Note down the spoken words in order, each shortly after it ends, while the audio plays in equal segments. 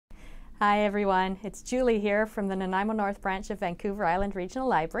Hi everyone, it's Julie here from the Nanaimo North branch of Vancouver Island Regional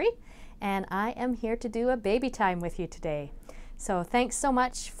Library, and I am here to do a baby time with you today. So thanks so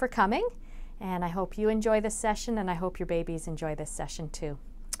much for coming, and I hope you enjoy this session, and I hope your babies enjoy this session too.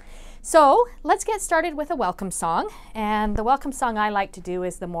 So let's get started with a welcome song, and the welcome song I like to do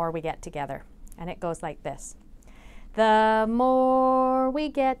is The More We Get Together, and it goes like this. The more we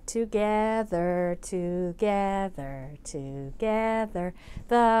get together, together, together,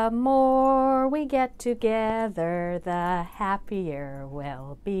 the more we get together, the happier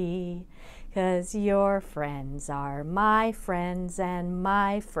we'll be. 'Cause your friends are my friends and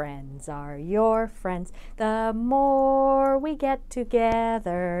my friends are your friends. The more we get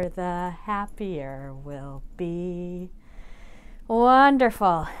together, the happier we'll be.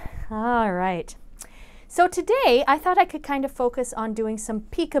 Wonderful. All right. So today I thought I could kind of focus on doing some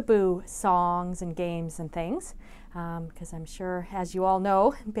peekaboo songs and games and things, because I'm sure, as you all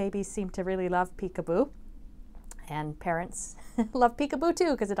know, babies seem to really love peekaboo, and parents love peekaboo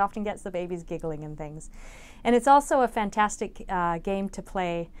too, because it often gets the babies giggling and things. And it's also a fantastic game to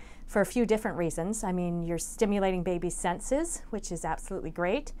play for a few different reasons. I mean, you're stimulating babies' senses, which is absolutely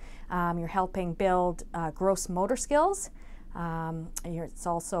great. You're helping build gross motor skills. It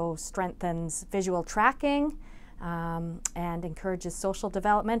also strengthens visual tracking and encourages social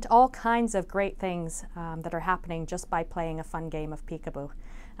development, all kinds of great things that are happening just by playing a fun game of peekaboo.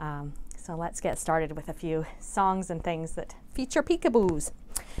 So let's get started with a few songs and things that feature peekaboos.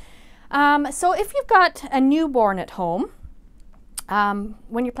 So if you've got a newborn at home,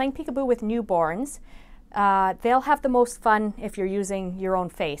 when you're playing peekaboo with newborns, they'll have the most fun if you're using your own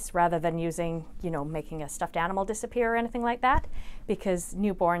face rather than using, making a stuffed animal disappear or anything like that, because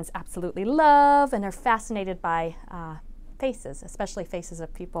newborns absolutely love and are fascinated by faces, especially faces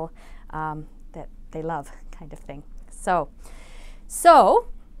of people that they love, kind of thing. So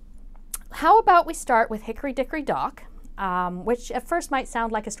how about we start with Hickory Dickory Dock, which at first might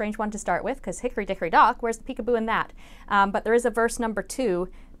sound like a strange one to start with, because Hickory Dickory Dock, where's the peekaboo in that? But there is a verse number 2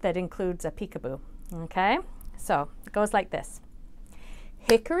 that includes a peekaboo. Okay, so it goes like this.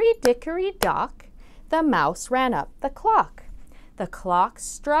 Hickory dickory dock, the mouse ran up the clock. The clock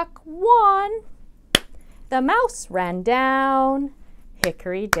struck 1. The mouse ran down.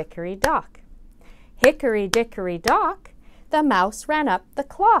 Hickory dickory dock. Hickory dickory dock, the mouse ran up the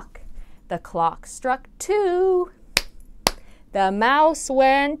clock. The clock struck 2. The mouse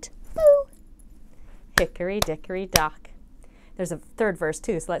went boo. Hickory dickory dock. There's a third verse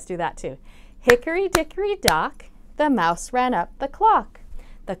too, so let's do that too. Hickory dickory dock, the mouse ran up the clock.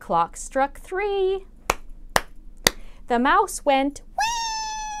 The clock struck 3. The mouse went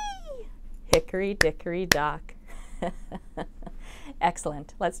wee. Hickory dickory dock.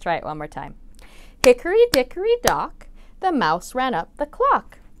 Excellent. Let's try it one more time. Hickory dickory dock, the mouse ran up the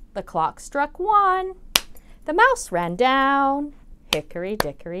clock. The clock struck 1. The mouse ran down. Hickory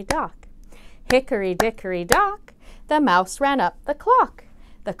dickory dock. Hickory dickory dock, the mouse ran up the clock.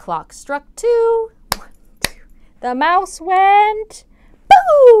 The clock struck 2. 1, 2. The mouse went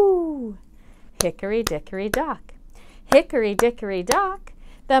boo. Hickory dickory dock. Hickory dickory dock,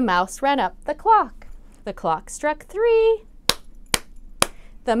 the mouse ran up the clock. The clock struck 3.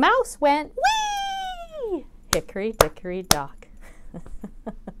 The mouse went wee. Hickory dickory dock.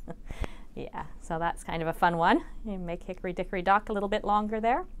 Yeah, so that's kind of a fun one. You make Hickory dickory dock a little bit longer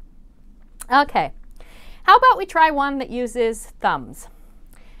there. Okay, how about we try one that uses thumbs?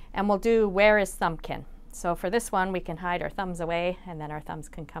 And we'll do Where is Thumbkin? So for this one, we can hide our thumbs away and then our thumbs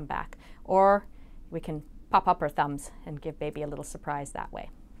can come back. Or we can pop up our thumbs and give baby a little surprise that way.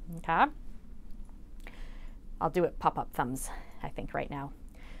 Okay? I'll do it pop-up thumbs, I think, right now.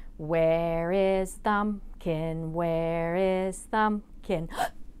 Where is Thumbkin? Where is Thumbkin?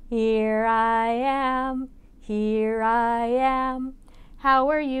 Here I am. Here I am. How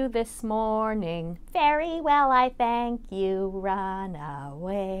are you this morning? Very well, I thank you. Run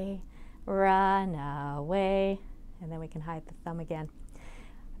away, run away. And then we can hide the thumb again.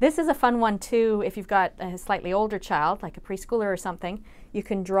 This is a fun one too. If you've got a slightly older child, like a preschooler or something, you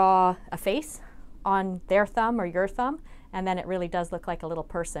can draw a face on their thumb or your thumb, and then it really does look like a little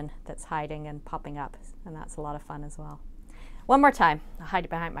person that's hiding and popping up. And that's a lot of fun as well. One more time. I'll hide it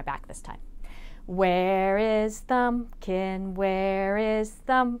behind my back this time. Where is Thumbkin? Where is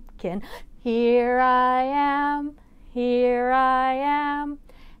Thumbkin? Here I am. Here I am.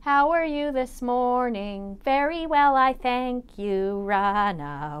 How are you this morning? Very well, I thank you. Run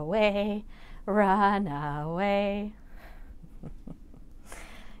away. Run away.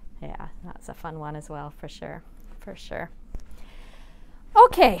 Yeah, that's a fun one as well, for sure. For sure.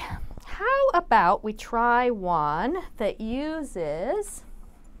 Okay, how about we try one that uses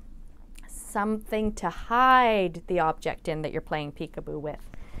something to hide the object in that you're playing peekaboo with.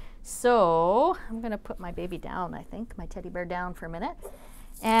 So I'm going to put my baby down, I think, my teddy bear down for a minute.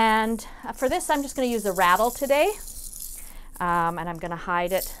 And for this, I'm just going to use a rattle today. And I'm going to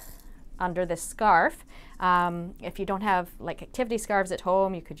hide it under this scarf. If you don't have like activity scarves at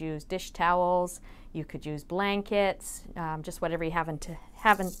home, you could use dish towels, you could use blankets, just whatever you happen to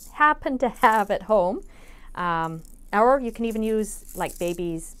have at home. Or you can even use like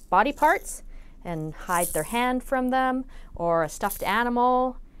babies' body parts and hide their hand from them, or a stuffed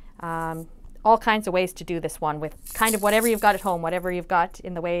animal. All kinds of ways to do this one with kind of whatever you've got at home, whatever you've got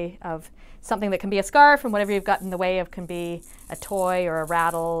in the way of something that can be a scarf, and whatever you've got in the way of can be a toy or a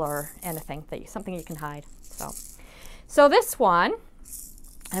rattle or anything, something you can hide. So this one,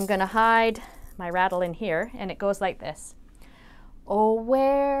 I'm going to hide my rattle in here, and it goes like this. Oh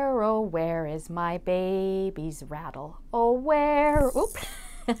where is my baby's rattle? Oh where, oop,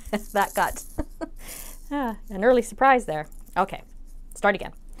 that got an early surprise there. Okay, start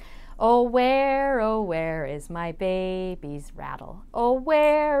again. Oh where is my baby's rattle? Oh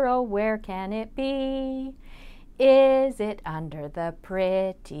where can it be? Is it under the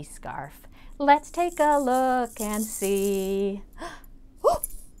pretty scarf? Let's take a look and see.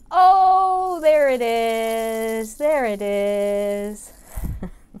 Oh, there it is. There it is.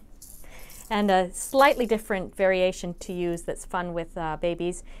 And a slightly different variation to use that's fun with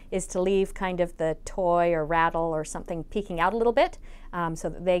babies is to leave kind of the toy or rattle or something peeking out a little bit so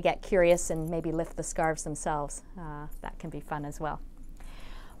that they get curious and maybe lift the scarves themselves. That can be fun as well.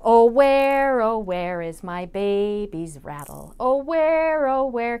 Oh where is my baby's rattle? Oh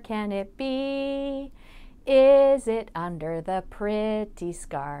where can it be? Is it under the pretty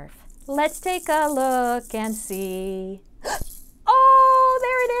scarf? Let's take a look and see. Oh,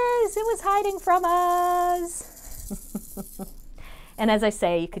 there it is. It was hiding from us. And as I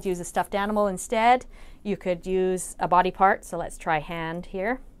say, you could use a stuffed animal instead. You could use a body part. So let's try hand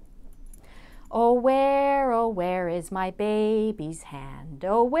here. Oh where is my baby's hand?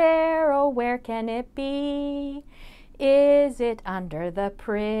 Oh where can it be? Is it under the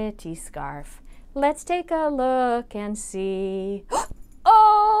pretty scarf? Let's take a look and see.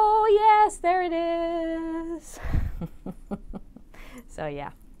 Oh, yes, there it is. So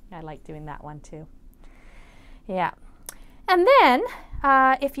yeah, I like doing that one too. Yeah. And then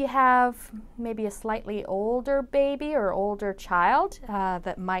if you have maybe a slightly older baby or older child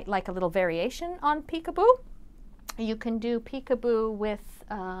that might like a little variation on peekaboo, you can do peekaboo with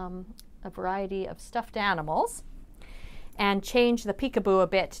a variety of stuffed animals and change the peekaboo a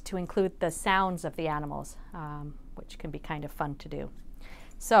bit to include the sounds of the animals, which can be kind of fun to do.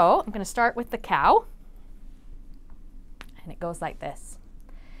 So I'm going to start with the cow, and it goes like this.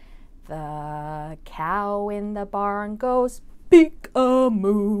 The cow in the barn goes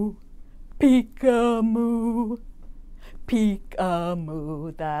peek-a-moo, peek-a-moo,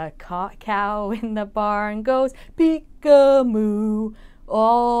 peek-a-moo. The cow in the barn goes peek-a-moo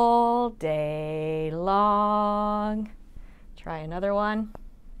all day long. Try another one.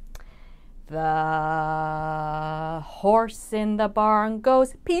 The horse in the barn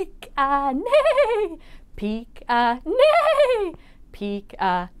goes peek-a-neigh, peek-a-neigh,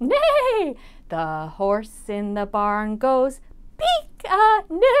 peek-a-neigh. The horse in the barn goes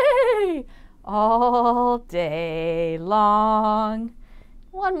peek-a-neigh all day long.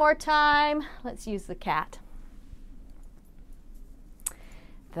 One more time. Let's use the cat.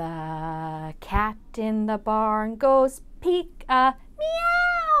 The cat in the barn goes peek-a-meow,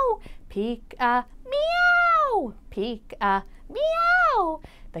 peek-a-meow, peek-a-meow.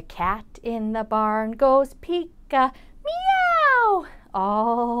 The cat in the barn goes peek-a-meow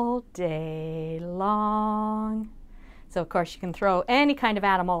all day long. So of course you can throw any kind of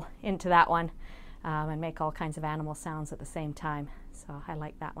animal into that one and make all kinds of animal sounds at the same time. So I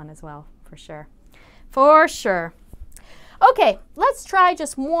like that one as well, for sure. For sure. Okay, let's try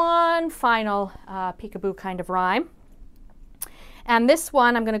just one final peekaboo kind of rhyme. And this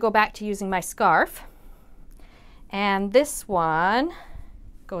one, I'm going to go back to using my scarf. And this one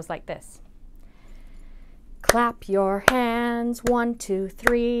goes like this. Clap your hands, 1, 2,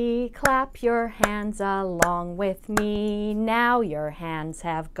 3. Clap your hands along with me. Now your hands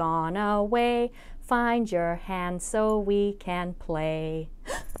have gone away. Find your hands so we can play.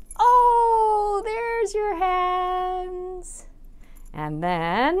 Oh, there's your hands. And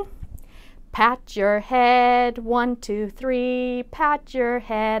then pat your head, 1, 2, 3. Pat your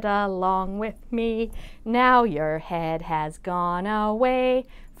head along with me. Now your head has gone away.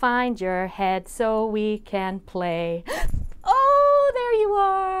 Find your head so we can play. Oh, there you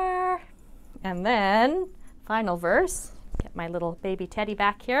are. And then, final verse. Get my little baby teddy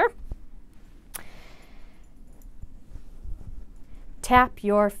back here. Tap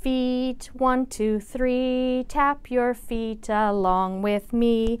your feet, 1, 2, 3. Tap your feet along with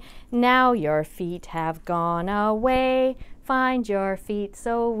me. Now your feet have gone away. Find your feet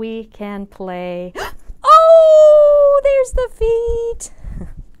so we can play. Oh, there's the feet.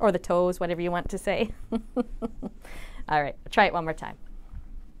 Or the toes, whatever you want to say. All right, try it one more time.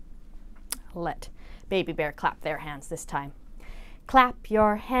 Let Baby Bear clap their hands this time. Clap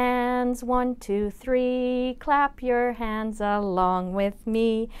your hands, 1, 2, 3. Clap your hands along with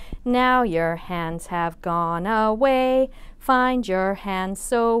me. Now your hands have gone away. Find your hands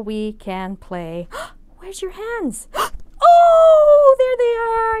so we can play. Where's your hands? Oh, there they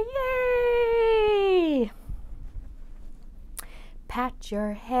are! Yay! Pat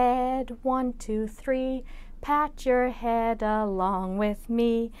your head, 1, 2, 3. Pat your head along with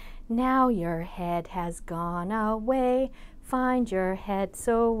me. Now your head has gone away. Find your head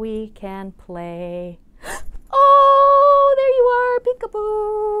so we can play. Oh, there you are,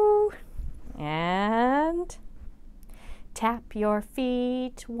 Peekaboo! And tap your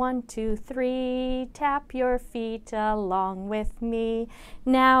feet, 1, 2, 3. Tap your feet along with me.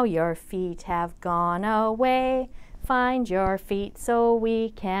 Now your feet have gone away. Find your feet so we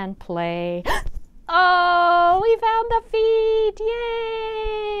can play. Oh, we found the feet!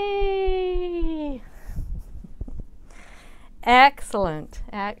 Yay! Excellent,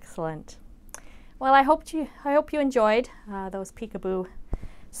 excellent. Well, I hope you enjoyed those Peekaboo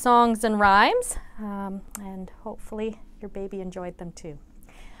songs and rhymes, and hopefully your baby enjoyed them too.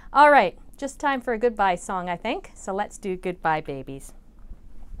 All right, just time for a goodbye song, I think. So let's do Goodbye Babies.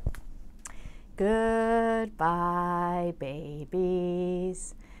 Goodbye,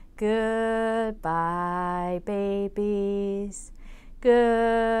 babies. Goodbye, babies.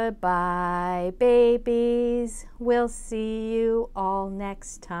 Goodbye, babies. We'll see you all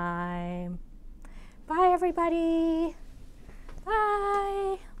next time. Bye, everybody.